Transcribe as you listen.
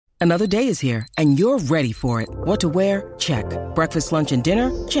Another day is here, and you're ready for it. What to wear? Check. Breakfast, lunch, and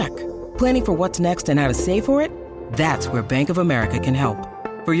dinner? Check. Planning for what's next and how to save for it? That's where Bank of America can help.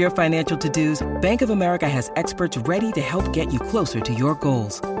 For your financial to-dos, Bank of America has experts ready to help get you closer to your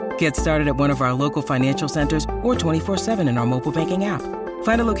goals. Get started at one of our local financial centers or 24/7 in our mobile banking app.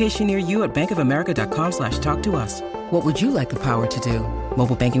 Find a location near you at bankofamerica.com/talktous. What would you like the power to do?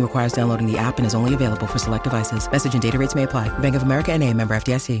 Mobile banking requires downloading the app and is only available for select devices. Message and data rates may apply. Bank of America NA, member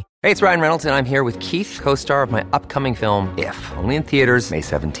FDIC. Hey, it's Ryan Reynolds, and I'm here with Keith, co-star of my upcoming film, If, only in theaters May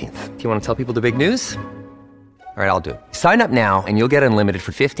 17th. Do you want to tell people the big news? All right, I'll do it. Sign up now and you'll get unlimited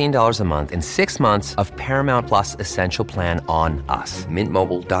for $15 a month and 6 months of Paramount Plus Essential Plan on us.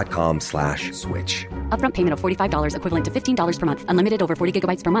 MintMobile.com/switch. Upfront payment of $45 equivalent to $15 per month. Unlimited over 40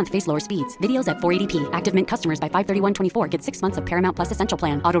 gigabytes per month. Face lower speeds. Videos at 480p. Active Mint customers by 531.24 get 6 months of Paramount Plus Essential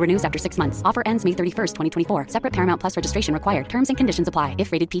Plan. Auto renews after 6 months. Offer ends May 31st, 2024. Separate Paramount Plus registration required. Terms and conditions apply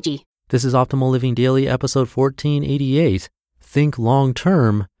if rated PG. This is Optimal Living Daily, episode 1488, Think Long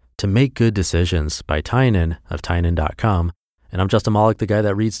Term to Make Good Decisions by Tynan of Tynan.com. And I'm Justin Malik, the guy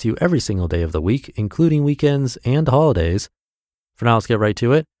that reads to you every single day of the week, including weekends and holidays. For now, let's get right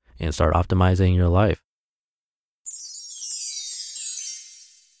to it and start optimizing your life.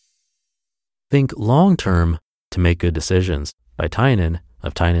 Think Long Term to Make Good Decisions by Tynan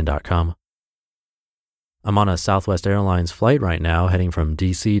of Tynan.com. I'm on a Southwest Airlines flight right now, heading from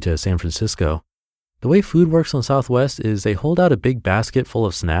DC to San Francisco. The way food works on Southwest is they hold out a big basket full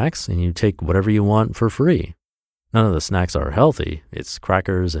of snacks and you take whatever you want for free. None of the snacks are healthy. It's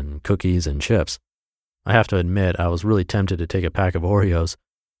crackers and cookies and chips. I have to admit, I was really tempted to take a pack of Oreos.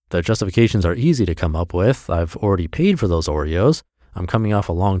 The justifications are easy to come up with. I've already paid for those Oreos. I'm coming off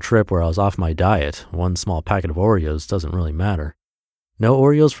a long trip where I was off my diet. One small packet of Oreos doesn't really matter. No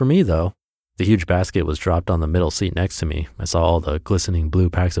Oreos for me, though. The huge basket was dropped on the middle seat next to me. I saw all the glistening blue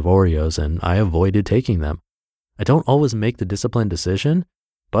packs of Oreos and I avoided taking them. I don't always make the disciplined decision,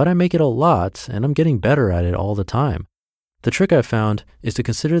 but I make it a lot and I'm getting better at it all the time. The trick I've found is to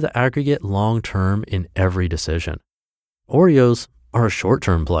consider the aggregate long term in every decision. Oreos are a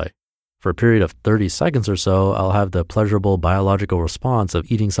short-term play. For a period of 30 seconds or so, I'll have the pleasurable biological response of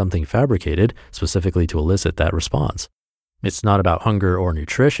eating something fabricated specifically to elicit that response. It's not about hunger or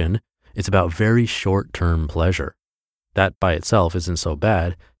nutrition. It's about very short-term pleasure. That by itself isn't so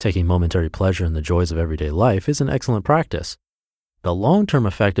bad. Taking momentary pleasure in the joys of everyday life is an excellent practice. The long-term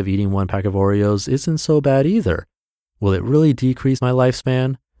effect of eating one pack of Oreos isn't so bad either. Will it really decrease my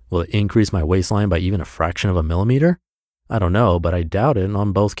lifespan? Will it increase my waistline by even a fraction of a millimeter? I don't know, but I doubt it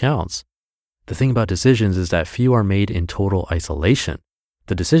on both counts. The thing about decisions is that few are made in total isolation.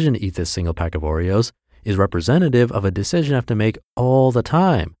 The decision to eat this single pack of Oreos is representative of a decision I have to make all the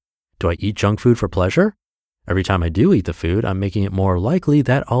time. Do I eat junk food for pleasure? Every time I do eat the food, I'm making it more likely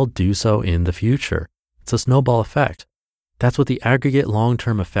that I'll do so in the future. It's a snowball effect. That's what the aggregate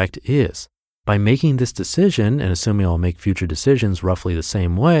long-term effect is. By making this decision and assuming I'll make future decisions roughly the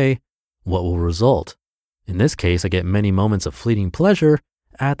same way, what will result? In this case, I get many moments of fleeting pleasure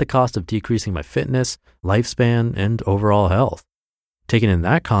at the cost of decreasing my fitness, lifespan, and overall health. Taken in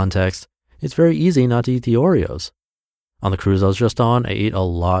that context, it's very easy not to eat the Oreos. On the cruise I was just on, I ate a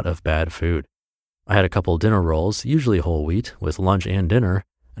lot of bad food. I had a couple dinner rolls, usually whole wheat, with lunch and dinner,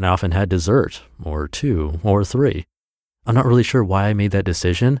 and I often had dessert, or 2, or 3. I'm not really sure why I made that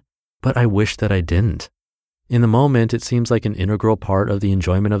decision, but I wish that I didn't. In the moment, it seems like an integral part of the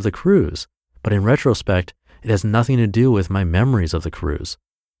enjoyment of the cruise, but in retrospect, it has nothing to do with my memories of the cruise.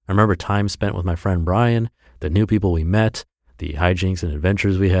 I remember time spent with my friend Brian, the new people we met, the hijinks and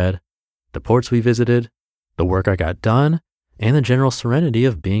adventures we had, the ports we visited, the work I got done, and the general serenity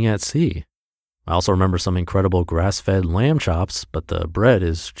of being at sea. I also remember some incredible grass-fed lamb chops, but the bread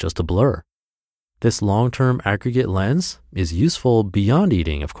is just a blur. This long-term aggregate lens is useful beyond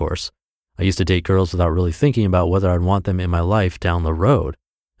eating, of course. I used to date girls without really thinking about whether I'd want them in my life down the road.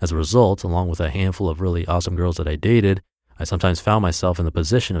 As a result, along with a handful of really awesome girls that I dated, I sometimes found myself in the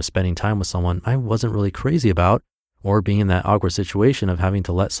position of spending time with someone I wasn't really crazy about, or being in that awkward situation of having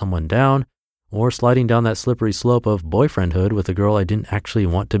to let someone down, or sliding down that slippery slope of boyfriendhood with a girl I didn't actually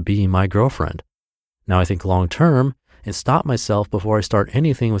want to be my girlfriend. Now I think long term and stop myself before I start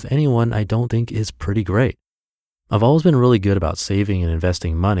anything with anyone I don't think is pretty great. I've always been really good about saving and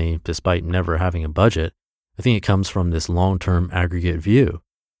investing money despite never having a budget. I think it comes from this long-term aggregate view.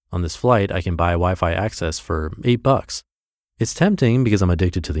 On this flight, I can buy Wi-Fi access for $8. It's tempting because I'm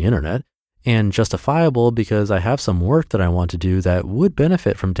addicted to the internet, and justifiable because I have some work that I want to do that would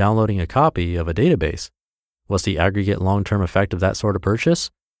benefit from downloading a copy of a database. What's the aggregate long-term effect of that sort of purchase?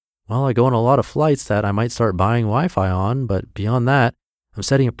 Well, I go on a lot of flights that I might start buying Wi-Fi on, but beyond that, I'm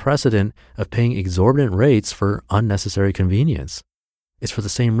setting a precedent of paying exorbitant rates for unnecessary convenience. It's for the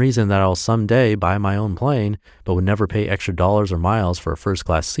same reason that I'll someday buy my own plane, but would never pay extra dollars or miles for a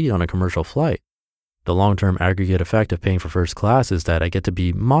first-class seat on a commercial flight. The long-term aggregate effect of paying for first class is that I get to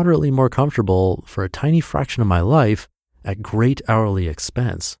be moderately more comfortable for a tiny fraction of my life at great hourly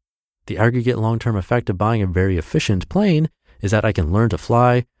expense. The aggregate long-term effect of buying a very efficient plane is that I can learn to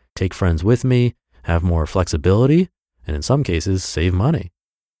fly, take friends with me, have more flexibility, and in some cases, save money.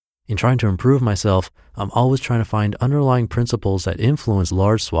 In trying to improve myself, I'm always trying to find underlying principles that influence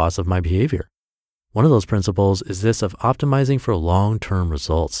large swaths of my behavior. One of those principles is this of optimizing for long-term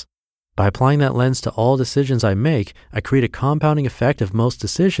results. By applying that lens to all decisions I make, I create a compounding effect of most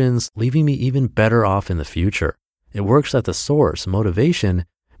decisions, leaving me even better off in the future. It works at the source, motivation,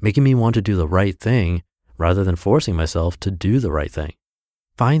 making me want to do the right thing rather than forcing myself to do the right thing.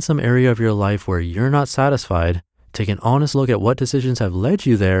 Find some area of your life where you're not satisfied, take an honest look at what decisions have led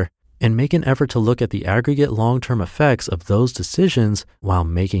you there, and make an effort to look at the aggregate long-term effects of those decisions while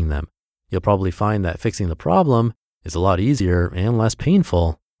making them. You'll probably find that fixing the problem is a lot easier and less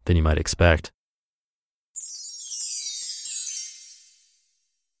painful than you might expect.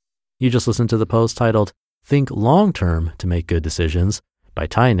 You just listened to the post titled, Think Long-Term to Make Good Decisions by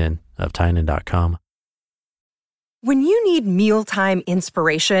Tynan of Tynan.com. When you need mealtime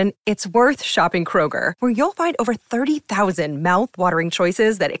inspiration, it's worth shopping Kroger, where you'll find over 30,000 mouth-watering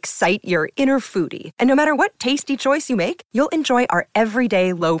choices that excite your inner foodie. And no matter what tasty choice you make, you'll enjoy our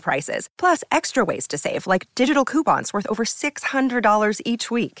everyday low prices, plus extra ways to save, like digital coupons worth over $600 each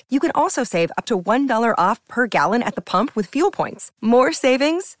week. You can also save up to $1 off per gallon at the pump with fuel points. More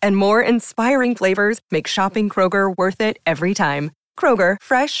savings and more inspiring flavors make shopping Kroger worth it every time. Kroger,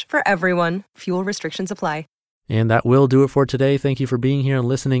 fresh for everyone. Fuel restrictions apply. And that will do it for today. Thank you for being here and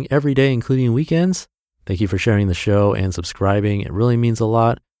listening every day, including weekends. Thank you for sharing the show and subscribing. It really means a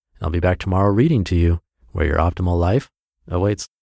lot. And I'll be back tomorrow reading to you where your optimal life awaits.